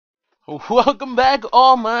Welcome back,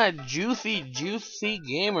 all my juicy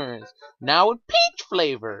gamers. Now with peach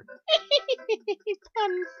flavor.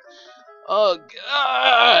 Puns. Oh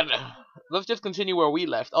God! Let's just continue where we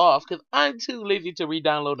left off, because I'm too lazy to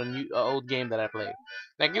re-download a new old game that I played.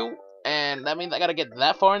 Thank you. And that means I gotta get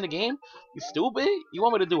that far in the game. You stupid? You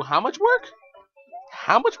want me to do how much work?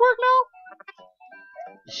 How much work now?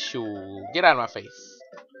 Shoo! Get out of my face.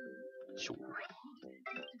 Shoo!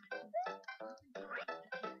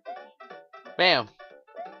 Bam!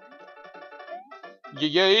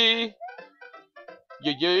 Yay!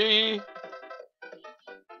 Yay!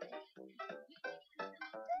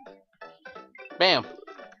 Bam!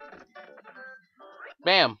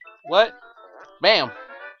 Bam! What? Bam!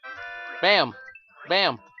 Bam!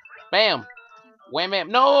 Bam! Bam! Wham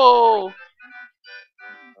bam! No!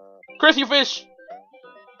 Chris, you fish!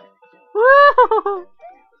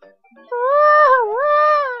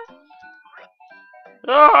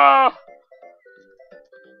 Ah!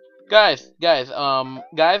 Guys,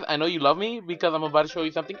 I know you love me because I'm about to show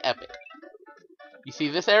you something epic. You see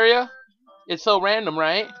this area? It's so random,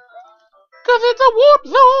 right? Cause it's a warp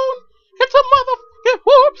zone! It's a motherfucking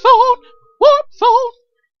warp zone! Warp zone!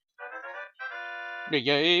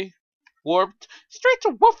 Yay! Warped straight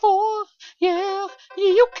to warp 4! Yeah,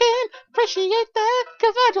 you can appreciate that,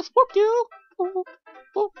 cause I just warped you!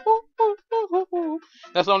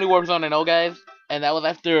 That's the only warp zone I know, guys. And that was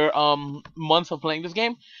after months of playing this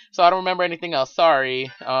game, so I don't remember anything else.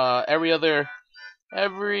 Sorry. Every other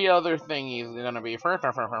thing is gonna be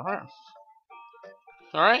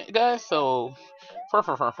All right, guys. So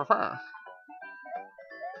woohoo!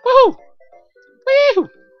 Woo!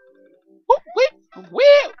 Woo!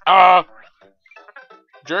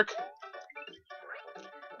 Jerk.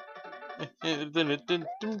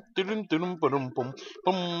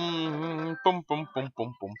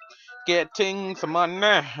 Getting some money.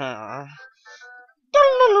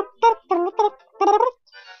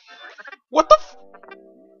 What the f—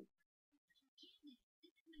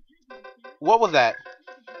 What was that?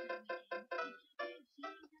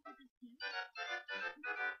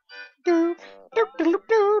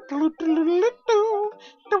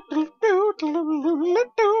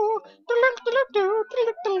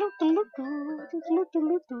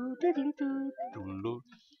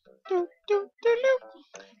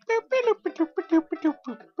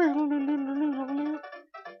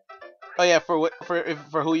 Oh yeah,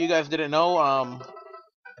 for who you guys didn't know,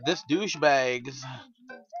 this douchebags,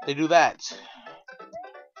 they do that.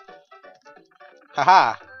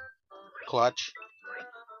 Haha. Clutch.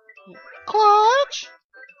 Clutch.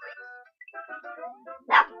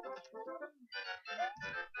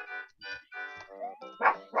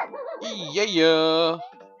 Yeah.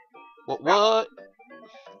 What?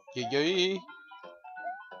 Yeah.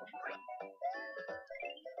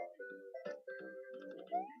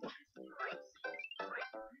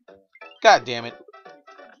 God damn it.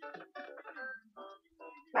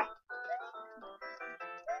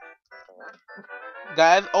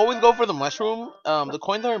 Guys, always go for the mushroom. The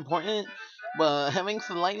coins are important, but having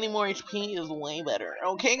slightly more HP is way better.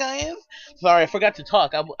 Okay, guys? Sorry, I forgot to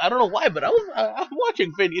talk. I don't know why, but I'm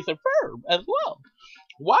watching Phineas and Ferb as well.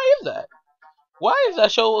 Why is that? Why is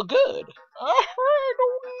that show good? I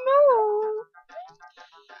don't know.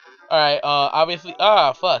 Alright, obviously,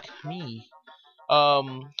 fuck me.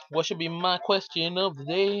 What should be my question of the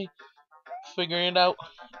day? Figuring it out.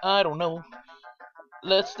 I don't know.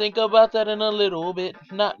 Let's think about that in a little bit.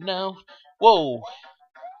 Not now. Whoa.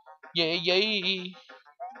 Yay.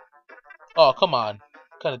 Oh, come on.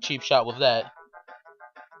 What kind of cheap shot was that?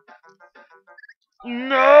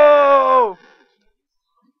 No!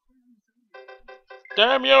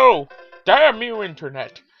 Damn you! Damn you,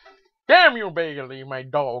 internet! Damn you, Bailey, my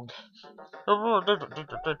dog!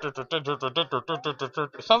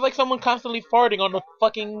 It sounds like someone constantly farting on the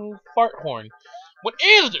fucking fart horn. What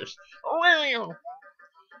is this?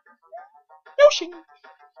 Yoshi!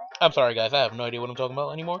 I'm sorry, guys. I have no idea what I'm talking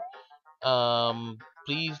about anymore.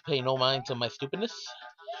 Please pay no mind to my stupidness.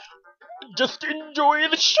 Just enjoy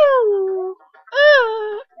the show.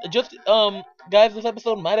 Guys, this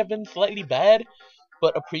episode might have been slightly bad,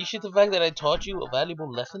 but appreciate the fact that I taught you a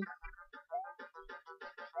valuable lesson.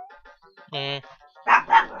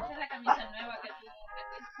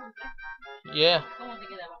 Yeah.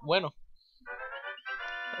 Bueno.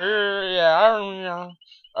 Yeah.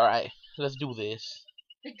 All right, let's do this.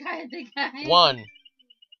 1,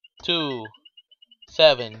 2,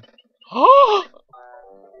 7. I'll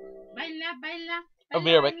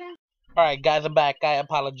be right back. Alright, guys, I'm back. I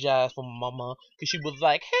apologize for my mama. Because she was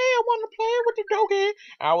like, hey, I want to play with the doggy.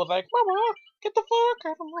 I was like, mama, get the fuck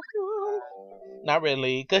out of my room. Not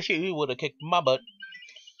really, because she would have kicked my butt.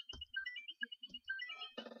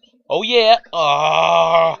 Oh, yeah.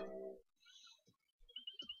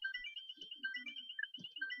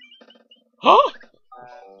 Huh?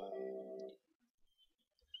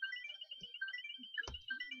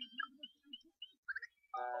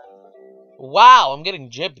 Wow, I'm getting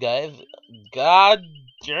gypped, guys. God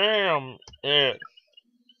damn it.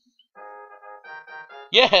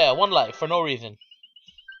 Yeah, one life for no reason.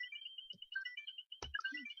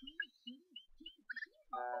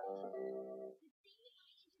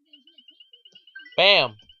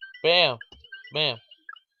 Bam. Bam. Bam.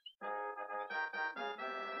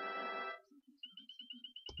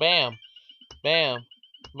 Bam. Bam.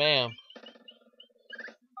 Bam.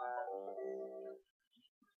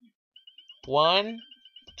 1,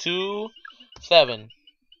 2, 7.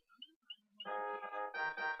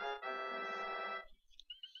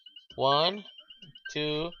 1,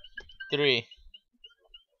 2, 3.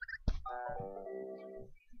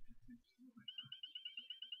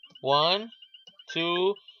 1,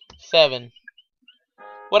 2, 7.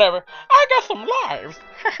 Whatever. I got some lives.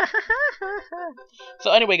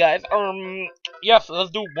 So anyway, guys, yes, let's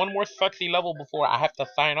do one more sexy level before I have to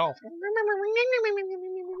sign off.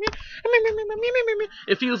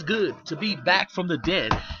 It feels good to be back from the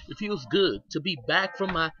dead. It feels good to be back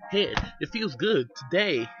from my head. It feels good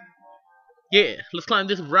today. Yeah, let's climb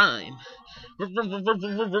this rhyme.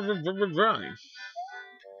 Rhyme.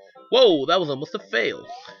 Whoa, that was almost a fail.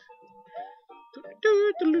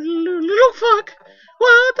 Little fuck.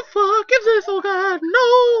 What the fuck is this? Oh god,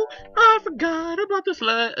 no! I forgot about this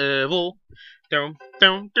level. Down,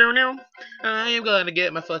 down, down, down. I am gonna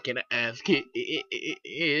get my fucking ass kicked.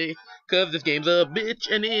 Cause this game's a bitch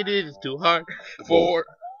and it is too hard for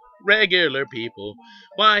regular people.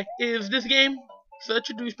 Why is this game such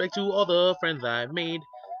a douchebag to all the friends I've made?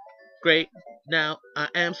 Great, now I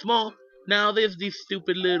am small. Now there's these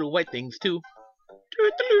stupid little white things too.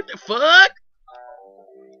 Fuck!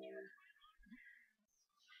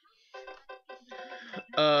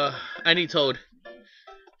 I need Toad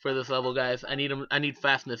for this level, guys. I need him. I need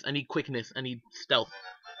fastness. I need quickness. I need stealth.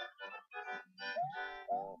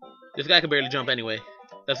 This guy can barely jump anyway.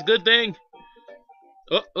 That's a good thing.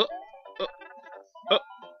 Oh, oh, oh, oh,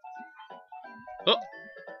 oh,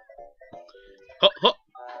 oh, oh.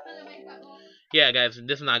 Yeah, guys,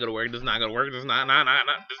 this is not gonna work. This is not gonna work. This is not.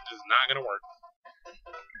 This is not gonna work.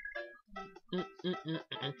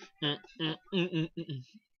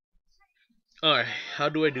 All right, how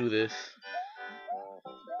do I do this?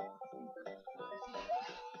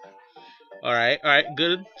 All right,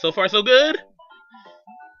 good. So far, so good.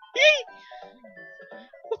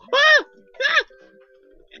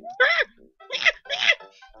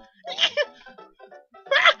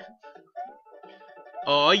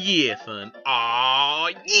 Oh yeah, son.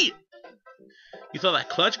 Oh yeah. You saw that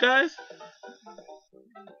clutch, guys?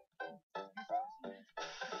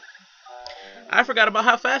 I forgot about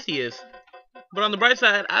how fast he is. But on the bright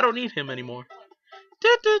side, I don't need him anymore.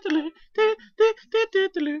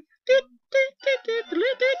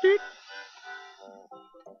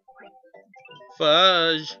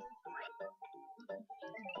 Fudge.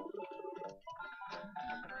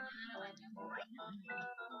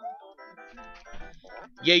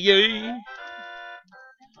 Yeah.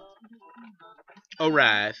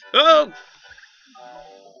 Alright. Oh!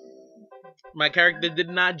 My character did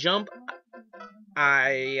not jump.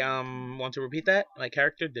 I want to repeat that. My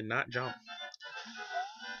character did not jump.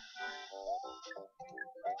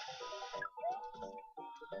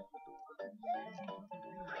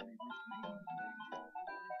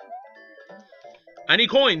 I need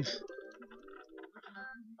coins.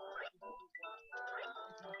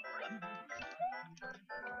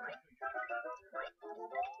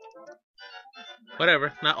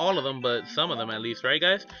 Whatever. Not all of them, but some of them at least, right,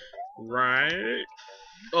 guys? Right.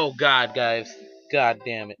 Oh, God, guys. God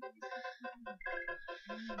damn it.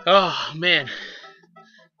 Oh, man.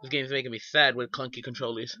 This game's making me sad with clunky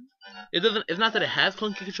controllers. It's not that it has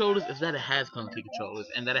clunky controllers, it's that it has clunky controllers.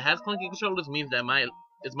 And that it has clunky controllers means that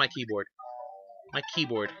it's my keyboard. My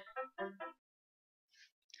keyboard.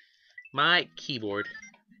 My keyboard.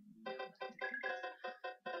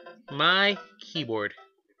 My keyboard.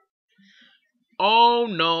 Oh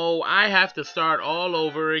no, I have to start all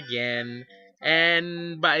over again.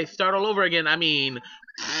 And by start all over again, I mean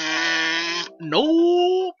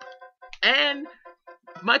nope. And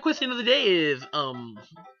my question of the day is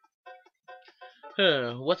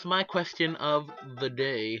what's my question of the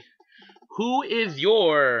day? Who is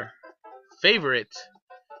your favorite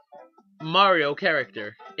Mario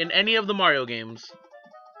character in any of the Mario games.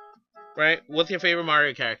 Right? What's your favorite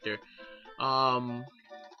Mario character? Um,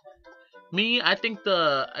 Me, I think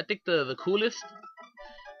the coolest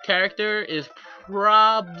character is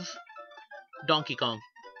probs Donkey Kong.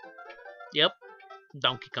 Yep,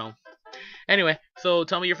 Donkey Kong. Anyway, so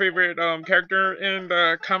tell me your favorite character in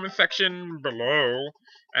the comment section below.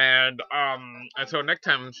 And until next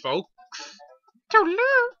time, folks. Toodaloo!